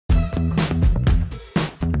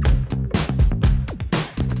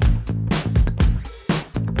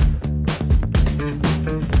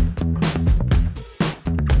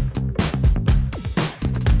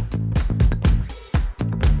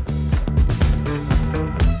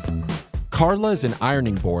Carla is an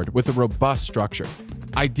ironing board with a robust structure,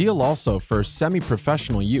 ideal also for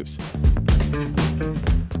semi-professional use.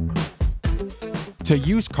 To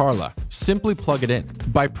use Carla, simply plug it in.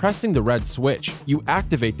 By pressing the red switch, you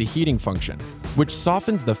activate the heating function, which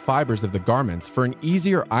softens the fibers of the garments for an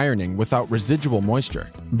easier ironing without residual moisture.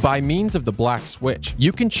 By means of the black switch,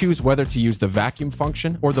 you can choose whether to use the vacuum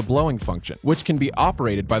function or the blowing function, which can be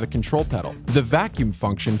operated by the control pedal. The vacuum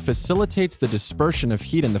function facilitates the dispersion of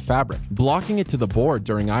heat in the fabric, blocking it to the board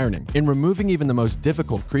during ironing and removing even the most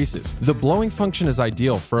difficult creases. The blowing function is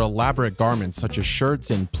ideal for elaborate garments such as shirts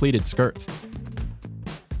and pleated skirts.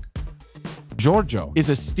 Giorgio is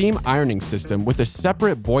a steam ironing system with a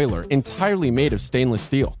separate boiler entirely made of stainless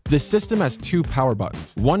steel. The system has two power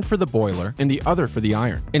buttons, one for the boiler and the other for the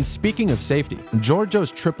iron. And speaking of safety,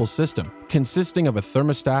 Giorgio's triple system, consisting of a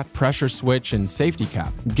thermostat, pressure switch, and safety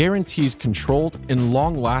cap, guarantees controlled and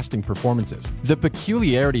long-lasting performances. The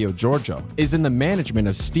peculiarity of Giorgio is in the management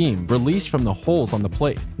of steam released from the holes on the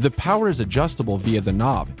plate. The power is adjustable via the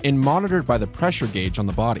knob and monitored by the pressure gauge on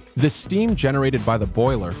the body. The steam generated by the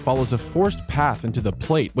boiler follows a forced path into the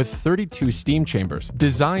plate with 32 steam chambers,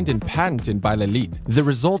 designed and patented by l'Elite. The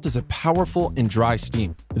result is a powerful and dry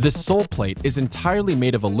steam. The sole plate is entirely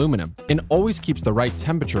made of aluminum and always keeps the right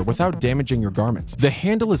temperature without damaging your garments. The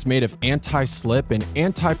handle is made of anti-slip and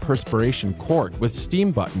anti-perspiration cork with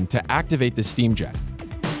steam button to activate the steam jet.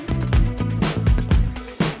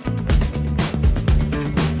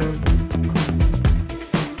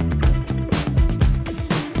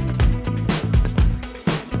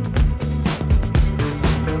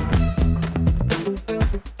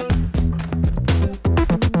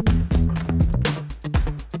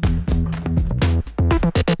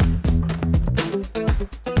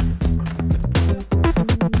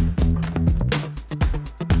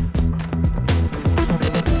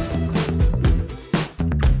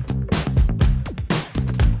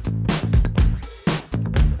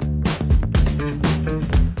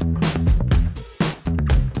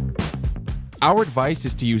 Our advice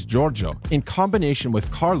is to use Giorgio in combination with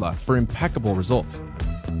Carla for impeccable results.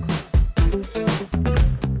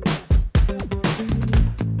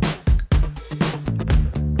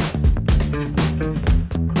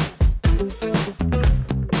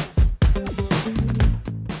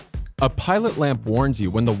 A pilot lamp warns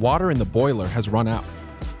you when the water in the boiler has run out.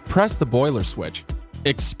 Press the boiler switch.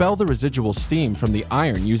 Expel the residual steam from the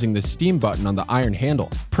iron using the steam button on the iron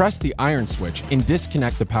handle. Press the iron switch and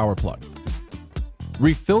disconnect the power plug.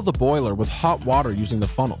 Refill the boiler with hot water using the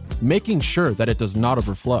funnel, making sure that it does not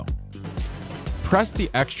overflow. Press the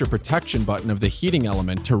extra protection button of the heating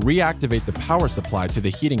element to reactivate the power supply to the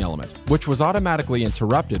heating element, which was automatically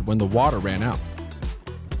interrupted when the water ran out.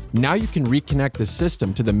 Now you can reconnect the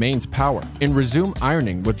system to the mains power and resume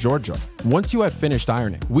ironing with Giorgio. Once you have finished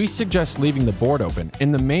ironing, we suggest leaving the board open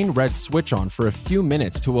and the main red switch on for a few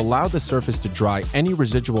minutes to allow the surface to dry any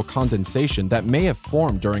residual condensation that may have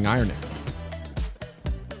formed during ironing.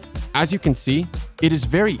 As you can see, it is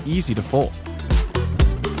very easy to fold.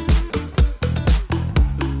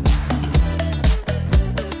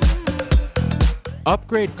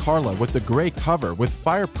 Upgrade Carla with the gray cover with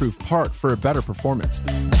fireproof part for a better performance.